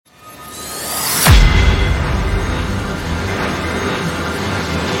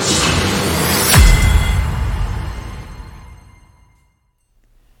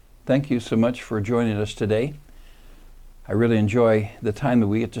Thank you so much for joining us today. I really enjoy the time that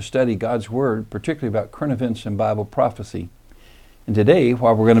we get to study God's Word, particularly about current events and Bible prophecy. And today,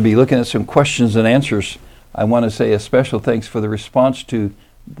 while we're going to be looking at some questions and answers, I want to say a special thanks for the response to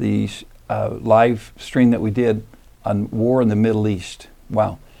the live stream that we did on war in the Middle East.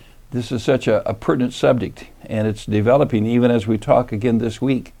 Wow, this is such a pertinent subject, and it's developing even as we talk again this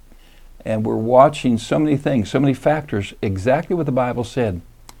week. And we're watching so many things, so many factors, exactly what the Bible said.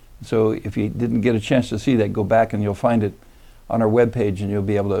 So if you didn't get a chance to see that, go back and you'll find it on our webpage, and you'll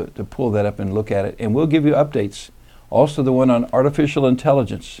be able to pull that up and look at it. And we'll give you updates. Also the one on artificial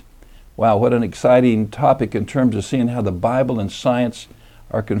intelligence. Wow, what an exciting topic in terms of seeing how the Bible and science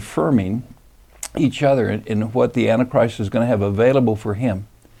are confirming each other in what the Antichrist is going to have available for him.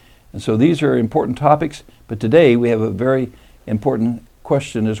 And so these are important topics, but today we have a very important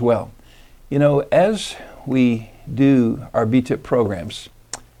question as well. You know, as we do our BTIP programs,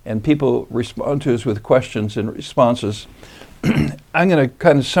 and people respond to us with questions and responses, I'm going to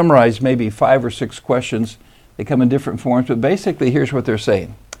kind of summarize maybe 5 or 6 questions. They come in different forms, but basically here's what they're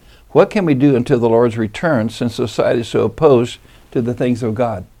saying. What can we do until the Lord's return, since society is so opposed to the things of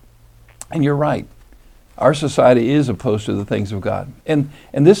God? And you're right. Our society is opposed to the things of God. And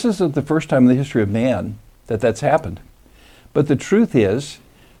this isn't the first time in the history of man that that's happened. But the truth is,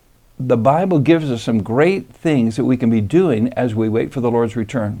 the Bible gives us some great things that we can be doing as we wait for the Lord's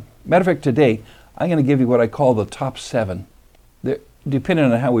return. Matter of fact, today, I'm going to give you what I call the top 7.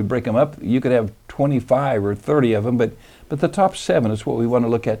 Depending on how we break them up, you could have 25 or 30 of them, but the top 7 is what we want to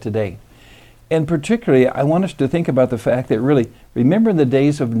look at today. And particularly, I want us to think about the fact that really, remember in the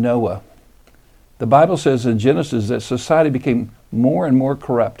days of Noah, the Bible says in Genesis that society became more and more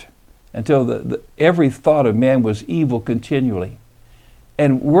corrupt until every thought of man was evil continually.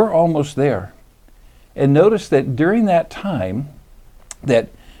 And we're almost there. And notice that during that time that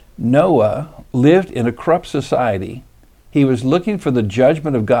Noah lived in a corrupt society, he was looking for the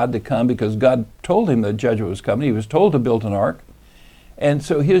judgment of God to come because God told him the judgment was coming. He was told to build an ark. And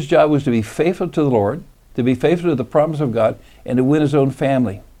so his job was to be faithful to the Lord, to be faithful to the promise of God, and to win his own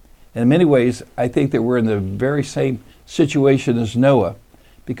family. And in many ways, I think that we're in the very same situation as Noah,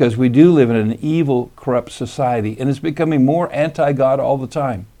 because we do live in an evil, corrupt society, and it's becoming more anti-God all the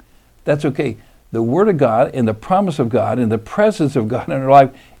time. That's okay. The Word of God and the promise of God and the presence of God in our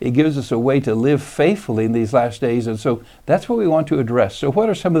life, it gives us a way to live faithfully in these last days, and so that's what we want to address. So what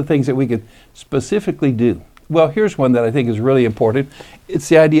are some of the things that we could specifically do? Well, here's one that I think is really important. It's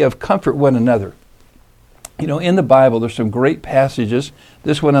the idea of comfort one another. You know, in the Bible, there's some great passages.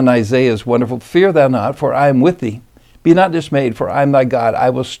 This one in Isaiah is wonderful. Fear thou not, for I am with thee. Be not dismayed, for I am thy God. I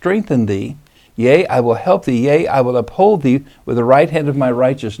will strengthen thee. Yea, I will help thee. Yea, I will uphold thee with the right hand of my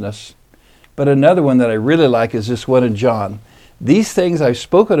righteousness. But another one that I really like is this one in John. These things I've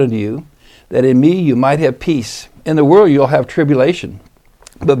spoken unto you, that in me you might have peace. In the world you'll have tribulation,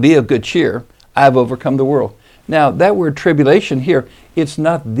 but be of good cheer. I have overcome the world. Now, that word tribulation here, it's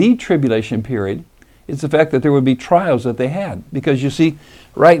not the tribulation period. It's the fact that there would be trials that they had. Because you see,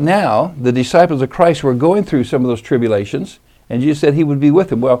 right now, the disciples of Christ were going through some of those tribulations, and Jesus said he would be with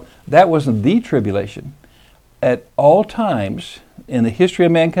them. Well, that wasn't the tribulation. At all times in the history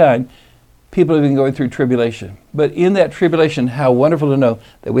of mankind, people have been going through tribulation. But in that tribulation, how wonderful to know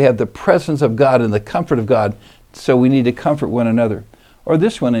that we have the presence of God and the comfort of God, so we need to comfort one another. Or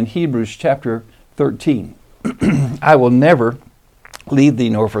this one in Hebrews chapter 13. I will never leave thee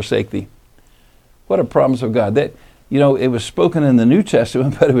nor forsake thee. What a promise of God. That, you know, it was spoken in the New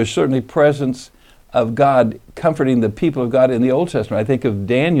Testament, but it was certainly presence of God comforting the people of God in the Old Testament. I think of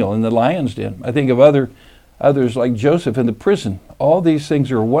Daniel in the lion's den. I think of others like Joseph in the prison. All these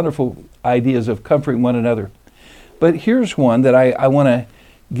things are wonderful ideas of comforting one another. But here's one that I want to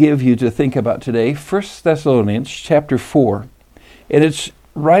give you to think about today. 1 Thessalonians chapter 4. And it's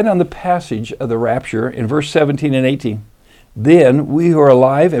right on the passage of the rapture in verse 17 and 18. Then we who are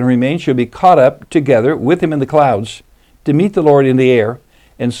alive and remain shall be caught up together with him in the clouds to meet the Lord in the air,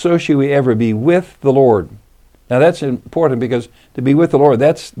 and so shall we ever be with the Lord. Now that's important, because to be with the Lord,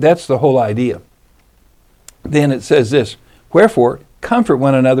 that's the whole idea. Then it says this, wherefore comfort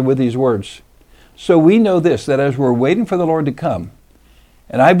one another with these words. So we know this, that as we're waiting for the Lord to come,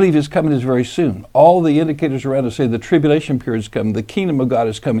 and I believe his coming is very soon, all the indicators around us say the tribulation period is coming, the kingdom of God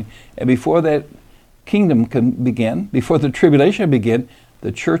is coming, and before that kingdom can begin, before the tribulation begin,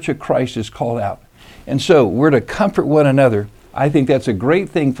 the church of Christ is called out. And so we're to comfort one another. I think that's a great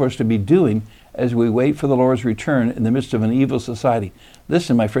thing for us to be doing as we wait for the Lord's return in the midst of an evil society.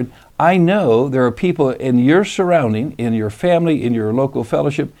 Listen, my friend, I know there are people in your surrounding, in your family, in your local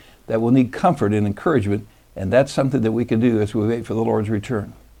fellowship, that will need comfort and encouragement, and that's something that we can do as we wait for the Lord's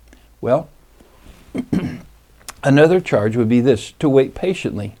return. Well, another charge would be this, to wait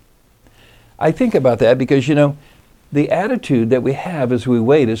patiently. I think about that because, the attitude that we have as we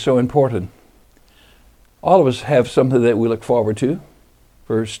wait is so important. All of us have something that we look forward to.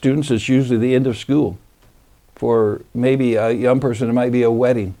 For students, it's usually the end of school. For maybe a young person, it might be a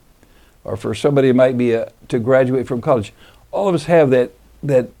wedding. Or for somebody, it might be to graduate from college. All of us have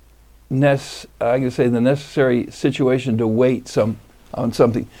the necessary situation to wait on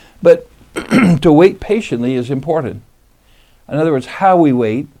something. But to wait patiently is important. In other words, how we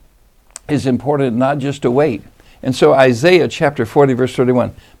wait is important, not just to wait. And so Isaiah chapter 40, verse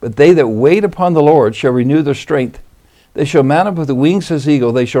 31, but they that wait upon the Lord shall renew their strength. They shall mount up with the wings as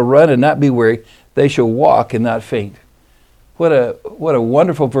eagle. They shall run and not be weary. They shall walk and not faint. What a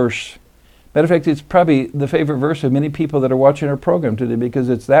wonderful verse. Matter of fact, it's probably the favorite verse of many people that are watching our program today because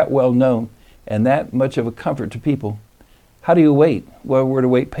it's that well known and that much of a comfort to people. How do you wait? Well, we're to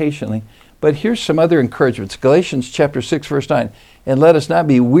wait patiently. But here's some other encouragements. Galatians chapter 6, verse 9. And let us not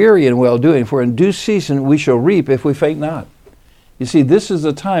be weary in well-doing, for in due season we shall reap if we faint not. You see, this is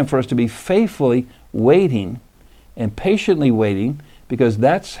the time for us to be faithfully waiting and patiently waiting, because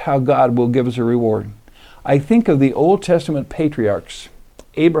that's how God will give us a reward. I think of the Old Testament patriarchs,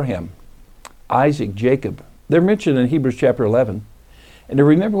 Abraham, Isaac, Jacob. They're mentioned in Hebrews chapter 11. And to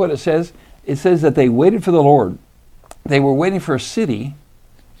remember what it says that they waited for the Lord. They were waiting for a city.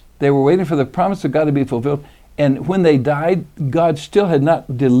 They were waiting for the promise of God to be fulfilled. And when they died, God still had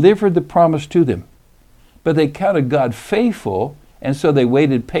not delivered the promise to them. But they counted God faithful, and so they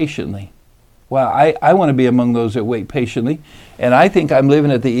waited patiently. Wow, I want to be among those that wait patiently. And I think I'm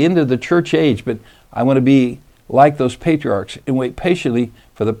living at the end of the church age, but I want to be like those patriarchs and wait patiently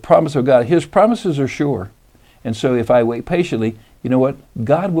for the promise of God. His promises are sure. And so if I wait patiently, you know what?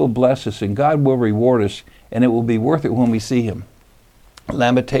 God will bless us and God will reward us, and it will be worth it when we see Him.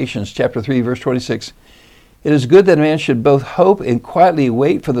 Lamentations chapter 3, verse 26. It is good that a man should both hope and quietly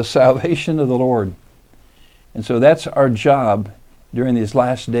wait for the salvation of the Lord. And so that's our job during these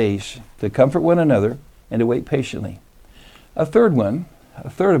last days, to comfort one another and to wait patiently. A third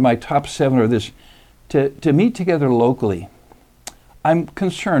of my top 7 are this, to meet together locally. I'm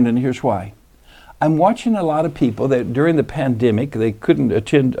concerned, and here's why. I'm watching a lot of people that during the pandemic, they couldn't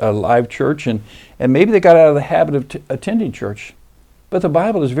attend a live church, and maybe they got out of the habit of attending church. But the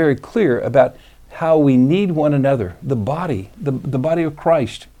Bible is very clear about how we need one another, the body of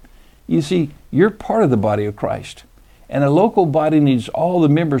Christ. You see, you're part of the body of Christ. And a local body needs all the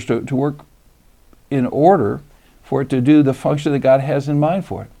members to work in order for it to do the function that God has in mind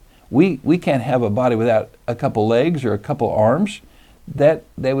for it. We can't have a body without a couple legs or a couple arms. That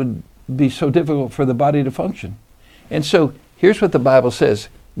would be so difficult for the body to function. And so here's what the Bible says,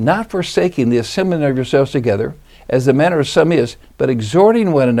 not forsaking the assembling of yourselves together, as the manner of some is, but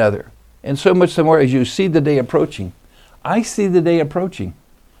exhorting one another, and so much the more as you see the day approaching. I see the day approaching.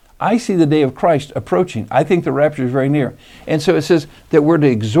 I see the day of Christ approaching. I think the rapture is very near. And so it says that we're to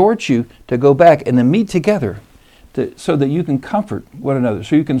exhort you to go back and to meet together so that you can comfort one another,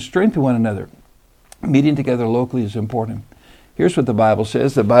 so you can strengthen one another. Meeting together locally is important. Here's what the Bible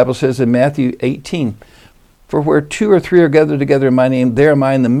says. The Bible says in Matthew 18, for where 2 or 3 are gathered together in my name, there am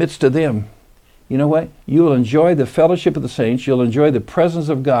I in the midst of them. You know what? You will enjoy the fellowship of the saints. You'll enjoy the presence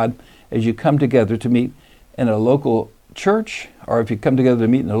of God as you come together to meet in a local church, or if you come together to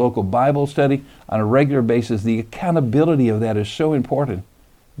meet in a local Bible study on a regular basis. The accountability of that is so important.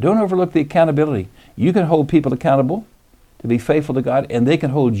 Don't overlook the accountability. You can hold people accountable to be faithful to God, and they can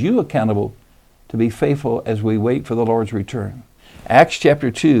hold you accountable to be faithful as we wait for the Lord's return. Acts chapter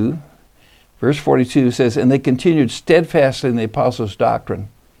 2, verse 42 says, and they continued steadfastly in the apostles' doctrine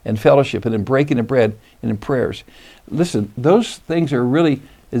and fellowship and in breaking of bread and in prayers. Listen, those things are really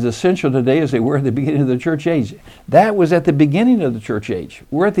as essential today as they were at the beginning of the church age. That was at the beginning of the church age.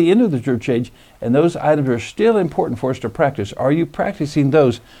 We're at the end of the church age, and those items are still important for us to practice. Are you practicing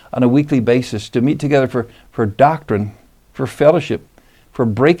those on a weekly basis to meet together for doctrine, for fellowship, for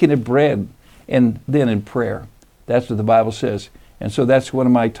breaking of bread, and then in prayer? That's what the Bible says. And so that's one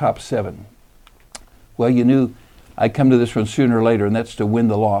of my top 7. Well, you knew I'd come to this one sooner or later, and that's to win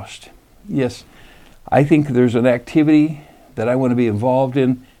the lost. Yes, I think there's an activity that I want to be involved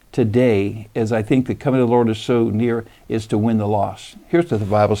in today, as I think the coming of the Lord is so near, is to win the lost. Here's what the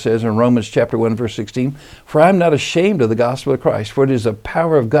Bible says in Romans chapter 1, verse 16. For I am not ashamed of the gospel of Christ, for it is the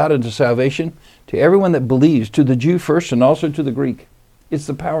power of God unto salvation to everyone that believes, to the Jew first and also to the Greek. It's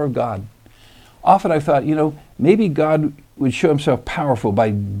the power of God. Often I thought, maybe God would show himself powerful by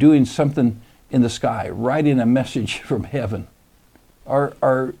doing something in the sky, writing a message from heaven.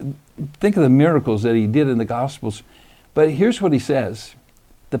 Or think of the miracles that he did in the Gospels. But here's what he says.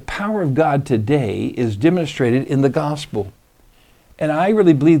 the power of God today is demonstrated in the gospel. And I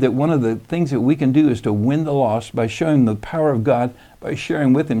really believe that one of the things that we can do is to win the lost by showing the power of God, by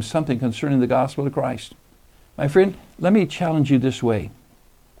sharing with him something concerning the gospel of Christ. My friend, let me challenge you this way.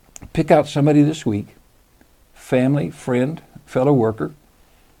 Pick out somebody this week, family, friend, fellow worker,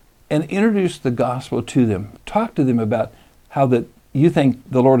 and introduce the gospel to them. Talk to them about how that you think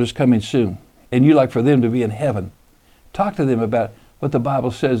the Lord is coming soon, and you like for them to be in heaven. Talk to them about what the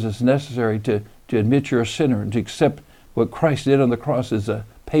Bible says is necessary to admit you're a sinner and to accept what Christ did on the cross as a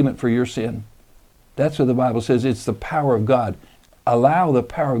payment for your sin. That's what the Bible says. It's the power of God. Allow the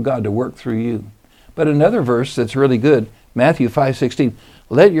power of God to work through you. But another verse that's really good, Matthew 5:16,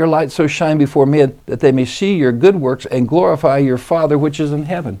 let your light so shine before men that they may see your good works and glorify your Father which is in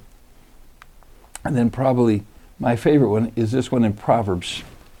heaven. And then probably my favorite one is this one in Proverbs.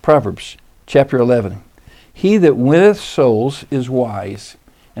 Proverbs chapter 11. He that winneth souls is wise.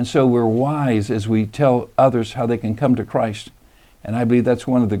 And so we're wise as we tell others how they can come to Christ. And I believe that's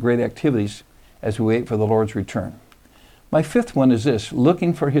one of the great activities as we wait for the Lord's return. My fifth one is this,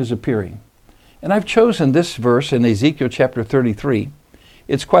 looking for his appearing. And I've chosen this verse in Ezekiel chapter 33.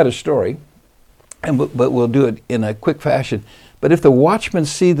 It's quite a story, but we'll do it in a quick fashion. But if the watchmen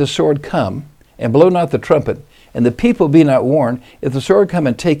see the sword come, and blow not the trumpet, and the people be not warned, if the sword come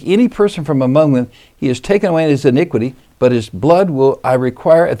and take any person from among them, he is taken away in his iniquity, but his blood will I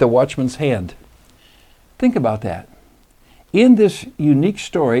require at the watchman's hand. Think about that. In this unique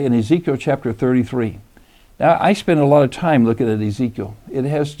story in Ezekiel chapter 33, now I spend a lot of time looking at Ezekiel. It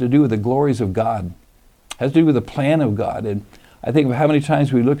has to do with the glories of God. It has to do with the plan of God. And I think of how many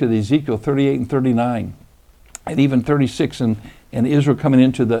times we looked at Ezekiel 38 and 39, and even 36, and Israel coming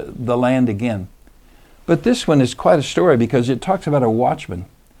into the land again. But this one is quite a story because it talks about a watchman.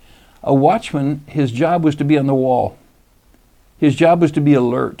 A watchman, his job was to be on the wall. His job was to be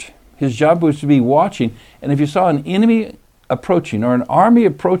alert. His job was to be watching. And if you saw an enemy approaching or an army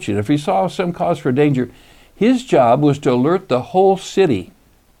approaching, if he saw some cause for danger, his job was to alert the whole city.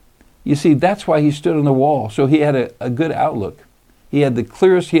 You see, that's why he stood on the wall. So he had a good outlook. He had the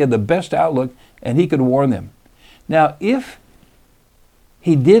clearest, he had the best outlook, and he could warn them. Now, if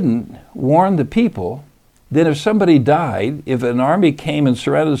he didn't warn the people, then if somebody died, if an army came and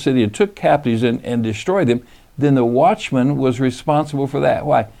surrounded the city and took captives and destroyed them, then the watchman was responsible for that.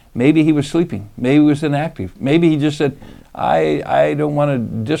 Why? Maybe he was sleeping. Maybe he was inactive. Maybe he just said, I don't want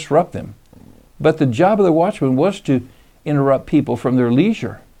to disrupt them. But the job of the watchman was to interrupt people from their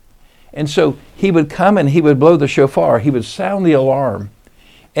leisure. And so he would come and he would blow the shofar. He would sound the alarm.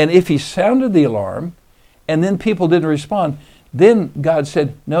 And if he sounded the alarm and then people didn't respond, then God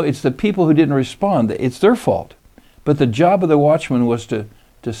said, no, it's the people who didn't respond. It's their fault. But the job of the watchman was to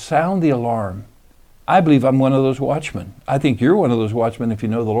sound the alarm. I believe I'm one of those watchmen. I think you're one of those watchmen if you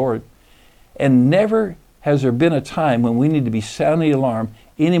know the Lord. And never has there been a time when we need to be sounding the alarm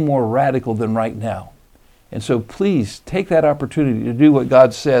any more radical than right now. And so please take that opportunity to do what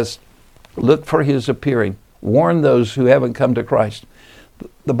God says. Look for his appearing. Warn those who haven't come to Christ.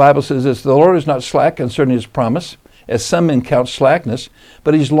 The Bible says this, the Lord is not slack concerning his promise, as some men count slackness,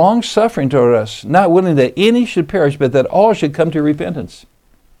 but he's long-suffering toward us, not willing that any should perish, but that all should come to repentance.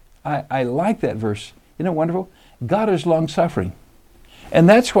 I like that verse. Isn't it wonderful? God is long-suffering. And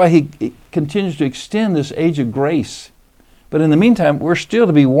that's why he continues to extend this age of grace. But in the meantime, we're still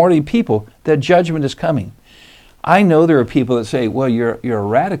to be warning people that judgment is coming. I know there are people that say, well, you're a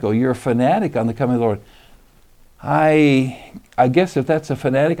radical, you're a fanatic on the coming of the Lord. I guess if that's a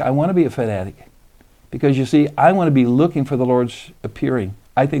fanatic, I want to be a fanatic. Because you see, I want to be looking for the Lord's appearing.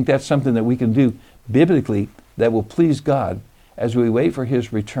 I think that's something that we can do biblically that will please God as we wait for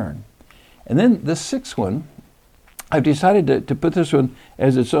his return. And then the sixth one, I've decided to put this one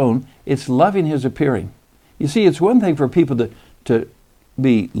as its own. It's loving his appearing. You see, it's one thing for people to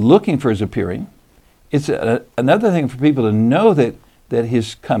be looking for his appearing. It's another thing for people to know that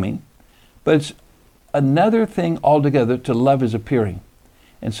he's coming. But it's another thing altogether to love his appearing.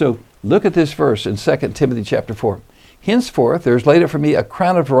 And so look at this verse in 2 Timothy chapter 4. Henceforth there is laid up for me a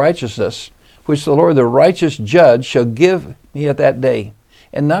crown of righteousness, which the Lord the righteous judge shall give me at that day.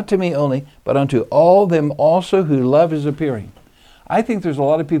 And not to me only, but unto all them also who love his appearing. I think there's a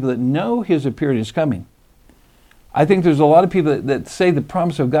lot of people that know his appearing is coming. I think there's a lot of people that say the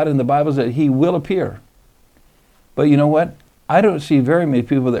promise of God in the Bible is that he will appear. But you know what? I don't see very many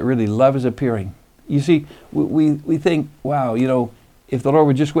people that really love his appearing. You see, we think, wow, if the Lord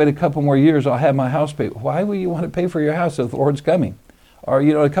would just wait a couple more years, I'll have my house paid. Why would you want to pay for your house if the Lord's coming? Or,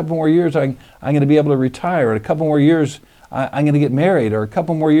 a couple more years, I'm going to be able to retire. Or a couple more years, I'm going to get married. Or a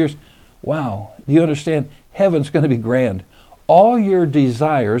couple more years. Wow. Do you understand? Heaven's going to be grand. all your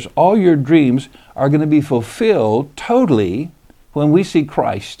desires, all your dreams are going to be fulfilled totally when we see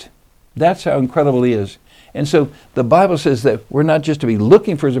Christ. That's how incredible He is. And so the Bible says that we're not just to be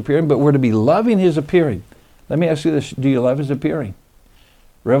looking for His appearing, but we're to be loving His appearing. Let me ask you this. Do you love His appearing?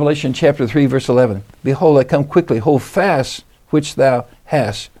 Revelation chapter 3, verse 11. Behold, I come quickly. Hold fast which thou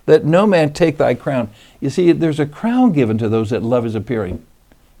hast. Let no man take thy crown. You see, there's a crown given to those that love His appearing.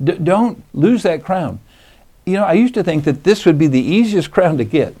 Don't lose that crown. You know, I used to think that this would be the easiest crown to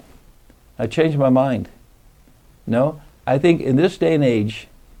get. I changed my mind. No, I think in this day and age,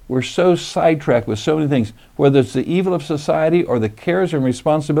 we're so sidetracked with so many things, whether it's the evil of society or the cares and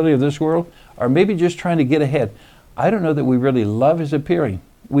responsibility of this world, or maybe just trying to get ahead. I don't know that we really love His appearing.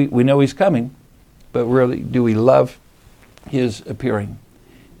 We know He's coming, but really, do we love His appearing?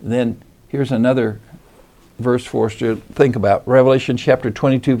 Then here's another verse for us to think about. Revelation chapter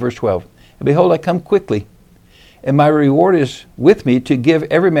 22, verse 12. And behold, I come quickly, and my reward is with me to give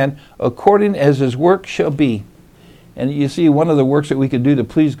every man according as his work shall be. And you see, one of the works that we can do to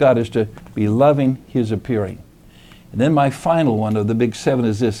please God is to be loving His appearing. And then my final one of the big 7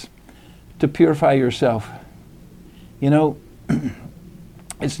 is this: to purify yourself. You know,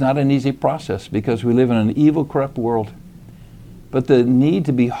 it's not an easy process because we live in an evil, corrupt world. But the need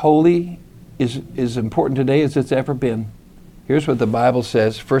to be holy is important today as it's ever been. Here's what the Bible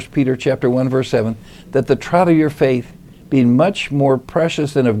says, 1 Peter chapter 1, verse 7, that the trial of your faith, being much more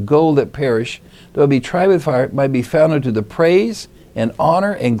precious than of gold that perish, though it be tried with fire, might be found unto the praise and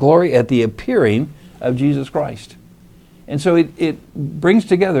honor and glory at the appearing of Jesus Christ. And so it brings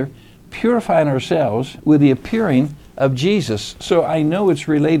together purifying ourselves with the appearing of Jesus. So I know it's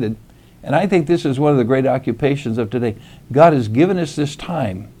related, and I think this is one of the great occupations of today. God has given us this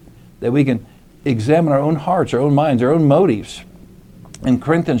time that we can examine our own hearts, our own minds, our own motives. In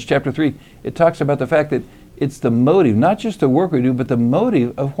Corinthians chapter 3, it talks about the fact that it's the motive, not just the work we do, but the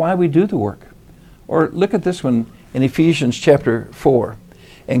motive of why we do the work. Or look at this one in Ephesians chapter 4.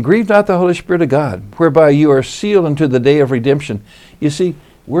 And grieve not the Holy Spirit of God, whereby you are sealed unto the day of redemption. You see,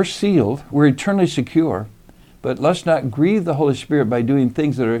 we're sealed, we're eternally secure, but let's not grieve the Holy Spirit by doing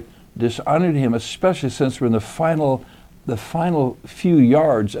things that are dishonor to Him, especially since we're in the final few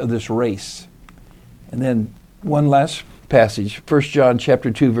yards of this race. And then one last passage, 1 John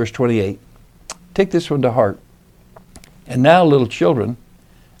chapter 2, verse 28. Take this one to heart. And now, little children,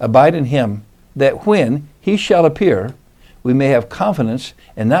 abide in Him, that when He shall appear, we may have confidence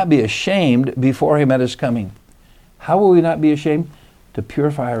and not be ashamed before Him at His coming. How will we not be ashamed? To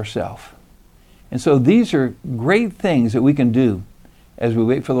purify ourselves. And so these are great things that we can do as we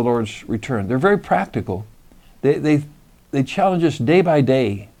wait for the Lord's return. They're very practical. They challenge us day by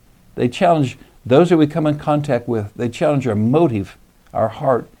day. They challenge those that we come in contact with. They challenge our motive, our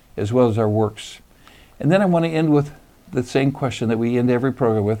heart, as well as our works. And then I want to end with the same question that we end every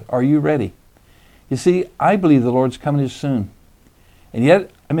program with. Are you ready? You see, I believe the Lord's coming soon. And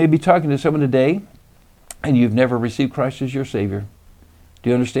yet, I may be talking to someone today, and you've never received Christ as your Savior. Do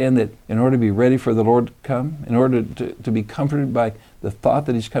you understand that in order to be ready for the Lord to come, in order to be comforted by the thought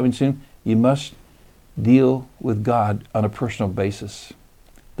that He's coming soon, you must deal with God on a personal basis.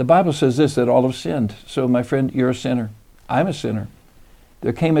 The Bible says this, that all have sinned. So my friend, you're a sinner. I'm a sinner.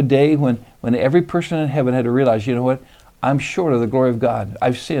 There came a day when every person in heaven had to realize, you know what? I'm short of the glory of God.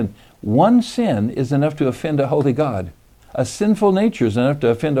 I've sinned. One sin is enough to offend a holy God. A sinful nature is enough to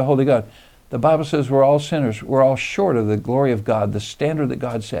offend a holy God. The Bible says we're all sinners. We're all short of the glory of God, the standard that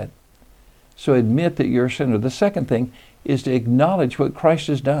God set. So admit that you're a sinner. The second thing is to acknowledge what Christ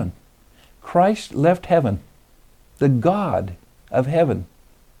has done. Christ left heaven, the God of heaven.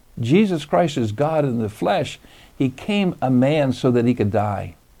 Jesus Christ is God in the flesh. He came a man so that He could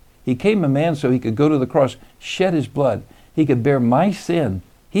die. He came a man so He could go to the cross, shed His blood. He could bear my sin.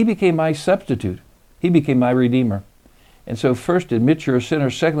 He became my substitute. He became my Redeemer. And so first, admit you're a sinner.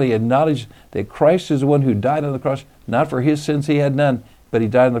 Secondly, acknowledge that Christ is the one who died on the cross, not for His sins, He had none, but He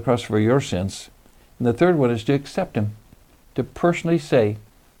died on the cross for your sins. And the third one is to accept Him, to personally say,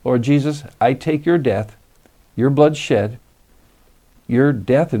 Lord Jesus, I take your death, your blood shed, your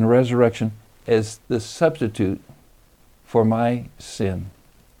death and resurrection as the substitute for my sin.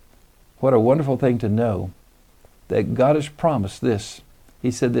 What a wonderful thing to know that God has promised this.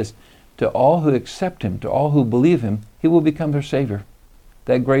 He said this, to all who accept Him, to all who believe Him, He will become their Savior.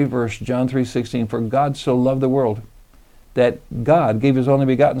 That great verse, John 3:16, for God so loved the world that God gave His only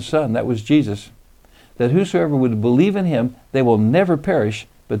begotten Son, that was Jesus, that whosoever would believe in Him, they will never perish,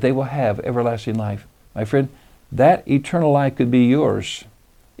 but they will have everlasting life. My friend, that eternal life could be yours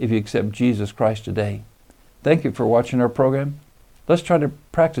if you accept Jesus Christ today. Thank you for watching our program. Let's try to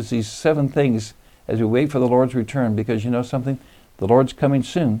practice these 7 things as we wait for the Lord's return, because you know something? The Lord's coming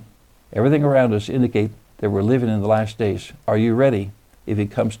soon. Everything around us indicates that we're living in the last days. Are you ready if He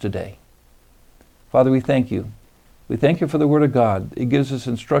comes today? Father, we thank you. We thank you for the Word of God. It gives us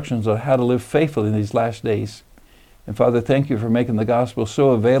instructions on how to live faithfully in these last days. And Father, thank you for making the gospel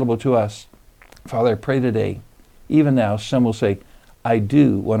so available to us. Father, I pray today, even now, some will say, I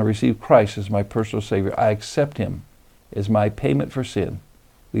do want to receive Christ as my personal Savior. I accept Him as my payment for sin.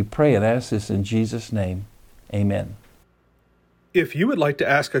 We pray and ask this in Jesus' name. Amen. If you would like to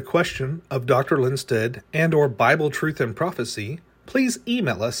ask a question of Dr. Lindstedt and or Bible Truth and Prophecy, please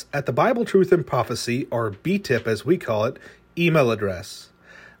email us at the Bible Truth and Prophecy, or BTIP as we call it, email address.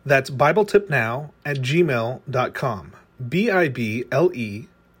 That's BibleTipNow@gmail.com.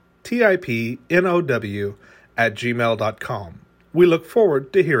 BibleTipnow@gmail.com. We look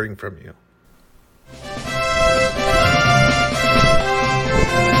forward to hearing from you.